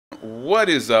What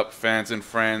is up, fans and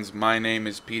friends? My name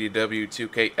is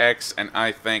PDW2KX, and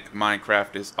I think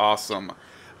Minecraft is awesome.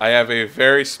 I have a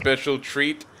very special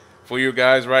treat for you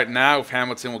guys right now. If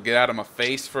Hamilton will get out of my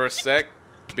face for a sec,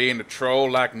 being a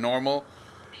troll like normal.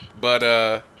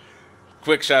 But,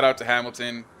 quick shout out to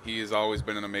Hamilton. He has always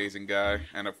been an amazing guy,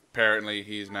 and apparently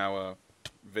he's now a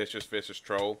vicious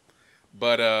troll.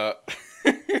 But,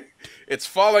 it's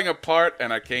falling apart,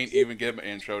 and I can't even get my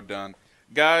intro done.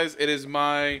 Guys, it is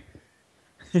my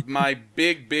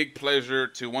big pleasure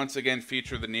to once again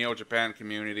feature the Neo Japan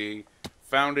community,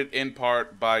 founded in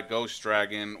part by Ghost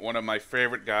Dragon, one of my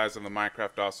favorite guys on the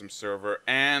Minecraft Awesome server,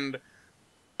 and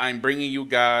I'm bringing you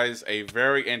guys a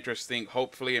very interesting,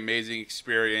 hopefully amazing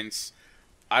experience.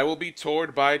 I will be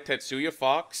toured by Tetsuya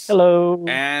Fox. Hello.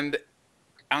 And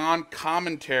on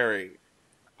commentary,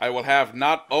 I will have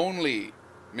not only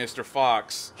Mr.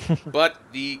 Fox, but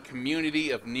the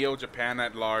community of Neo Japan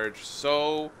at large.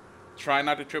 So, try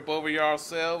not to trip over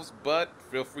yourselves, but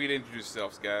feel free to introduce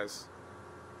yourselves, guys.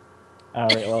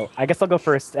 Alright, well, I guess I'll go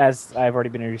first, as I've already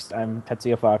been introduced. I'm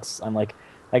Tetsuya Fox. I'm like,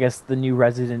 I guess, the new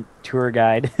resident tour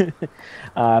guide.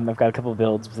 I've got a couple of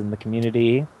builds within the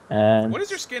community. And what is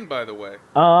your skin, by the way?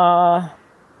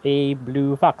 A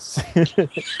blue fox.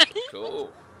 Cool.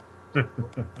 You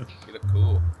look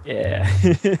cool. Yeah.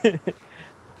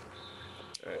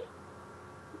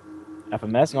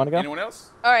 FMS, you want to go? Anyone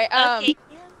else? All right. Okay.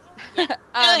 Go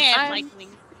ahead, Lightning.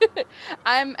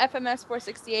 I'm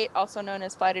FMS468, also known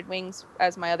as Flighted Wings,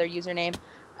 as my other username.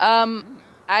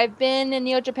 I've been in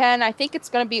Neo Japan. I think it's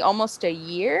going to be almost a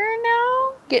year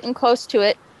now, getting close to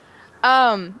it.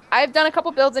 I've done a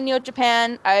couple builds in Neo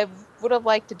Japan. I would have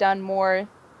liked to done more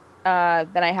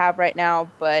than I have right now,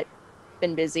 but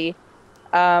been busy.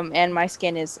 And my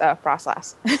skin is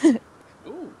Frostlass.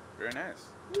 Ooh, very nice.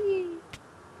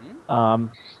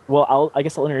 Well, I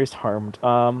guess I'll introduce Harmed.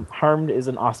 Harmed is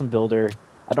an awesome builder.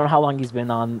 I don't know how long he's been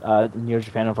on Neo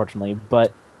Japan, unfortunately,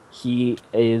 but he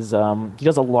is he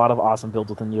does a lot of awesome builds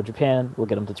within Neo Japan. We'll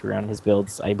get him to tour around his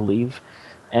builds, I believe.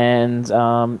 And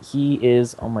he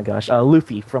is, oh my gosh,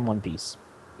 Luffy from One Piece.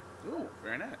 Ooh,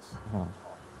 very nice.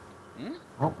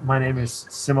 Well, my name is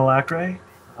Simulacre.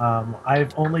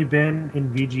 I've only been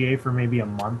in VGA for maybe a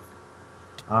month.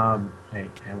 Hey,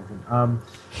 Hamilton.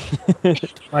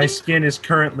 My skin is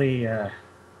currently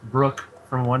Brooke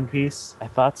from One Piece. I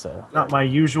thought so. Not my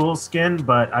usual skin,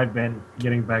 but I've been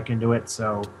getting back into it,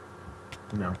 so,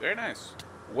 you know. Very nice.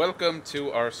 Welcome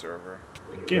to our server.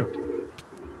 Thank you.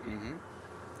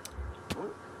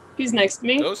 Who's next to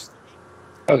me? Ghost?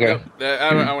 Okay.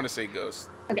 I want to say Ghost.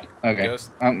 Okay. Okay.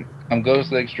 Ghost? I'm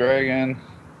Ghost Legs Dragon.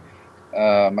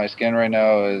 My skin right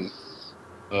now is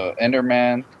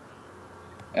Enderman.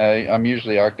 I'm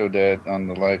usually Octodad on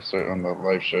the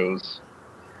live shows,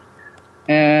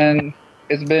 and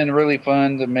it's been really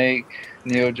fun to make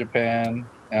Neo Japan.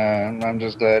 I'm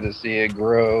just glad to see it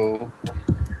grow,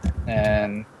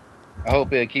 and I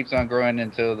hope it keeps on growing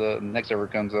until the next server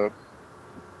comes up.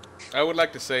 I would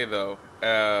like to say, though,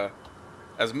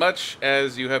 as much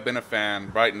as you have been a fan,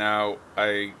 right now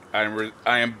I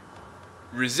am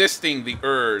resisting the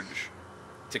urge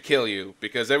to kill you,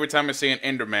 because every time I see an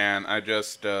Enderman, I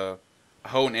just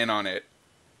hone in on it,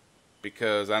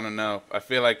 because I don't know, I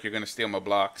feel like you're gonna steal my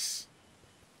blocks.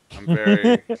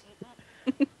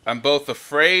 I'm both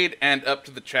afraid and up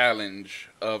to the challenge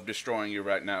of destroying you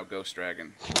right now, Ghost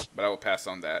Dragon, but I will pass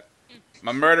on that.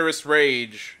 My murderous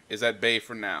rage is at bay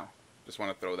for now. Just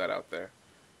want to throw that out there.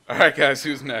 All right, guys,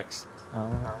 who's next?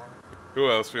 Who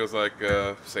else feels like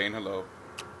saying hello?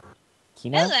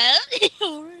 Kina?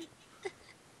 Hello.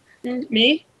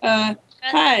 Me?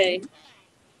 Hi.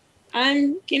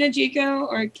 I'm Kina Jiko,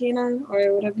 or Kina,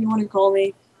 or whatever you want to call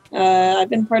me.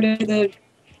 I've been part of the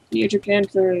Neo Japan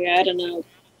for, I don't know,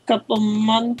 a couple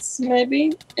months,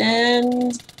 maybe.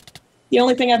 And the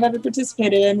only thing I've ever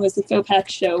participated in was the Fopac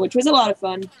show, which was a lot of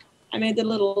fun. I made the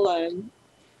little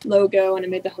logo, and I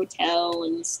made the hotel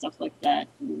and stuff like that.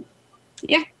 And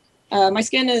yeah. My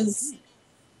skin is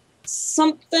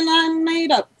something I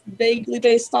made up, vaguely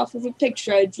based off of a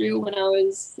picture I drew when I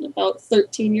was about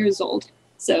 13 years old.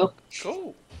 So.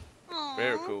 Cool. Aww.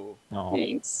 Very cool. Oh.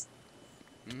 Thanks.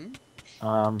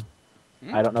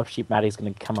 I don't know if Sheep Maddie's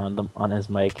gonna come on his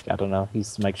mic. I don't know.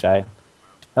 He's mic shy.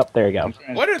 Oh, there you go.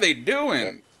 What are they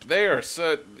doing? They are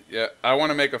so. Yeah, I want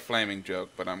to make a flaming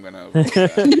joke, but I'm gonna. So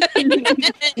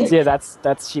yeah,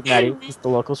 that's Sheep Maddie. He's the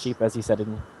local sheep, as he said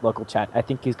in local chat. I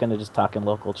think he's gonna just talk in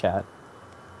local chat.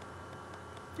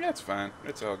 Yeah, it's fine.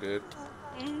 It's all good.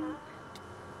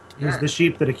 He's the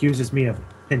sheep that accuses me of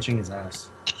pinching his ass.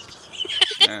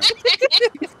 Yeah.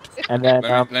 And then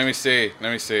Let me see.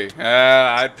 Let me see.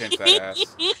 I'd pinch that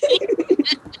ass.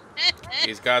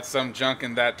 He's got some junk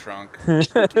in that trunk.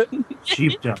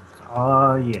 Cheap junk.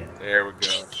 Oh yeah. There we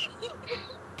go.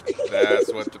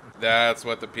 That's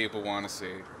what the people want to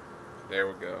see. There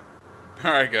we go.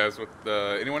 All right, guys. With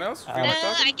anyone else? Feel like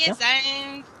talking? I guess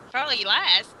I'm probably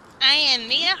last. I am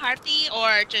Mia Harpy,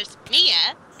 or just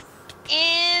Mia,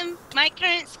 and my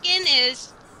current skin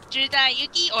is Juda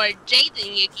Yuki, or Jaden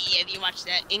Yuki if you watch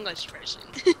the English version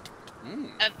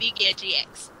of Yu-Gi-Oh!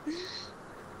 GX.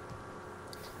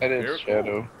 That is Very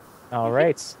Shadow. all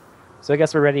right, so I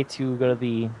guess we're ready to go to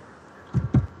the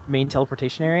main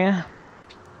teleportation area.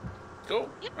 Cool.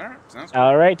 All right. Sounds good.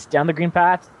 All right, down the green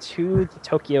path to the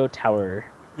Tokyo Tower.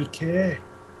 Okay.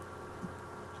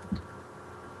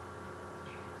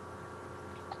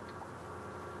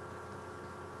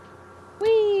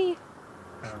 Whee!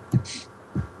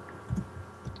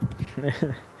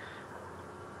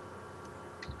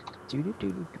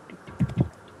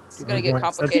 It's gonna get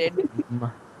complicated.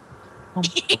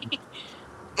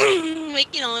 We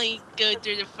can only go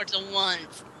through the first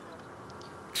once.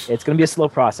 It's gonna be a slow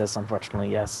process,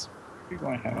 unfortunately. Yes. You're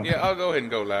going Hamilton. Yeah, I'll go ahead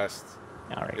and go last.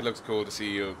 All right. It looks cool to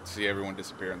see everyone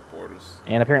disappear in the portals.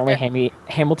 And apparently,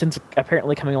 Hamilton's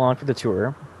apparently coming along for the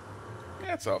tour.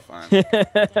 Yeah, it's all fine.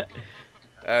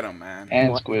 I don't mind.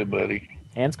 And Squid Buddy.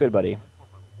 And Squid Buddy.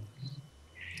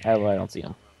 Oh, I don't see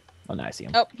him. Oh, no, I see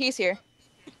him. Oh, he's here.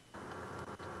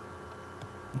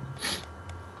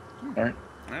 Alright.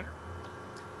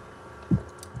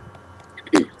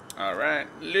 All right,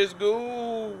 let's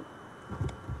go.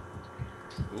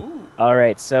 Ooh. All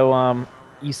right, so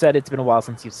you said it's been a while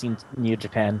since you've seen New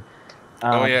Japan.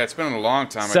 Oh yeah, it's been a long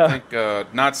time. so- I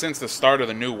think not since the start of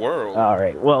the new world. All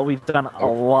right. Well, we've done a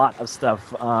lot of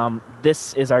stuff.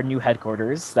 This is our new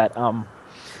headquarters that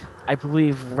I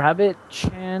believe Rabbit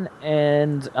Chan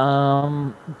and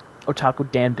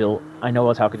Otaku Dan built. I know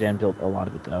Otaku Dan built a lot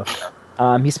of it though.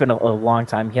 He spent a long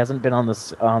time. He hasn't been on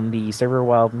the server a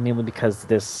while, mainly because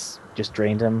this just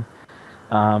drained him.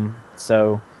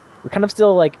 So we're kind of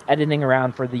still like editing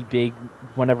around for the big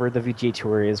whenever the VGA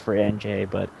tour is for NJ,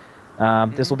 but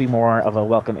this will be more of a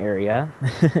welcome area.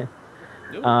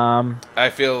 Ooh. I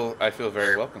feel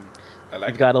very welcome. I like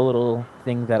We've it. got a little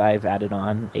thing that I've added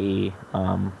on, a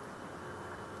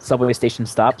subway station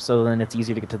stop, so then it's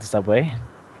easier to get to the subway.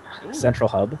 Ooh. Central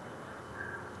hub.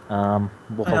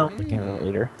 We'll hope we can get it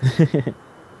later.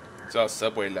 It's all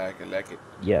subway-like. I like it.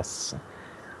 Yes.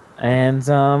 And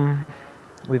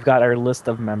we've got our list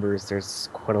of members. There's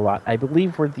quite a lot. I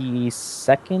believe we're the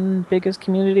second biggest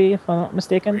community, if I'm not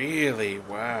mistaken. Really?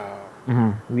 Wow.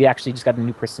 We actually just got a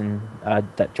new person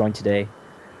that joined today.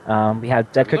 We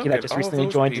had Dead Cookie Look that at just all recently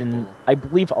those joined, and people. I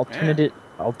believe alternative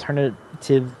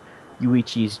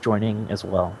Yuichi's joining as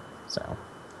well. So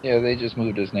Yeah, they just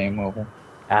moved his name over.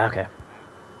 okay,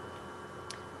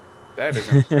 That is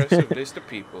an impressive list of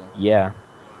people. yeah.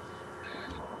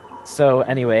 So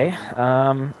anyway,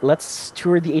 let's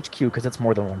tour the HQ because it's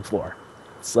more than one floor.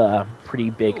 It's pretty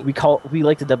big. We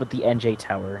like to dub it the NJ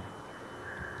Tower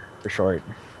for short,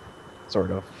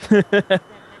 sort of.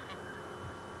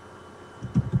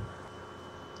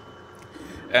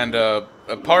 And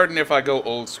pardon if I go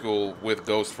old school with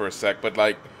Ghost for a sec, but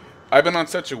like, I've been on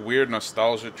such a weird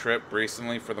nostalgia trip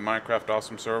recently for the Minecraft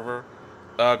Awesome server.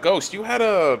 Ghost, you had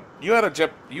a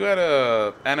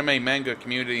anime manga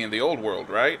community in the old world,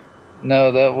 right?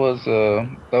 No, that was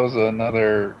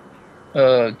another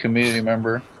community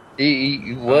member.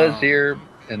 He was here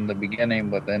in the beginning,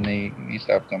 but then he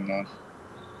stopped coming on.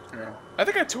 Yeah. I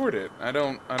think I toured it. I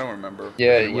don't remember.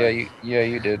 Yeah, Anyway.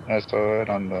 you did. I saw it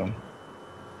on the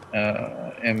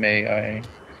MAI.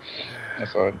 I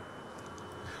saw it.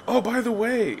 Oh, by the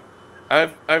way,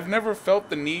 I've never felt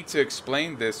the need to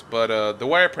explain this, but the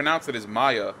way I pronounce it is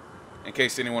Maya, in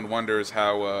case anyone wonders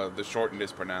how the shortened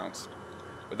is pronounced.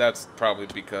 But that's probably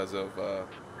because of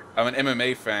I'm an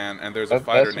MMA fan, and there's a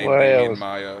fighter That's named why Damien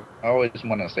Maya. I always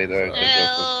want to say that. 'cause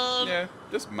that's what- Yeah,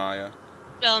 just Maya.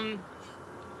 I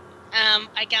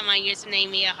got my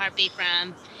username Mia Harpy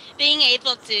from being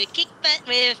able to kick butt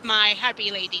with my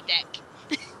Harpy Lady deck.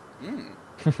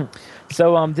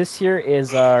 So this here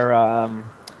is our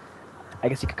I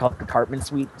guess you could call it department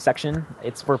suite section.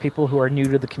 It's for people who are new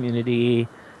to the community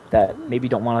that maybe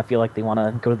don't want to feel like they want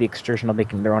to go to the excursion of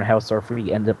making their own house, or if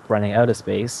we end up running out of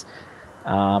space,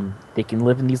 they can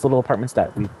live in these little apartments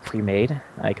that we've pre-made.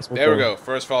 I guess There we go.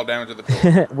 First fall damage of the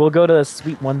tour. We'll go to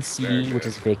Suite Very 1C, which good.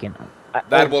 is vacant.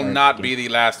 That will not be the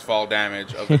last fall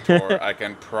damage of the tour. I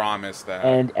can promise that.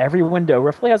 And every window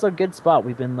roughly has a good spot.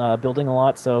 We've been building a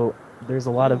lot, so there's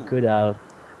a lot of good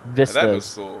vistas. That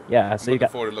was cool. Yeah, I'm so you looking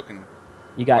got forward to looking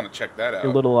You I got want to check that out.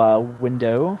 your little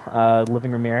window,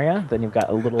 living room area. Then you've got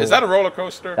a little. Is that a roller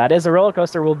coaster? That is a roller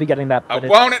coaster. We'll be getting that. I But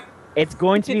want it. it's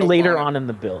going to be I later want it. on in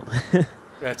the build.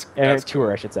 That's tour,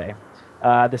 cool. I should say.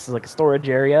 This is like a storage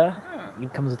area. Yeah.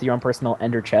 It comes with your own personal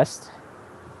ender chest.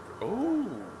 Oh,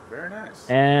 very nice.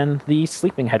 And the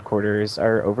sleeping headquarters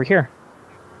are over here.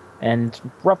 And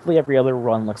roughly every other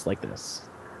run looks like this.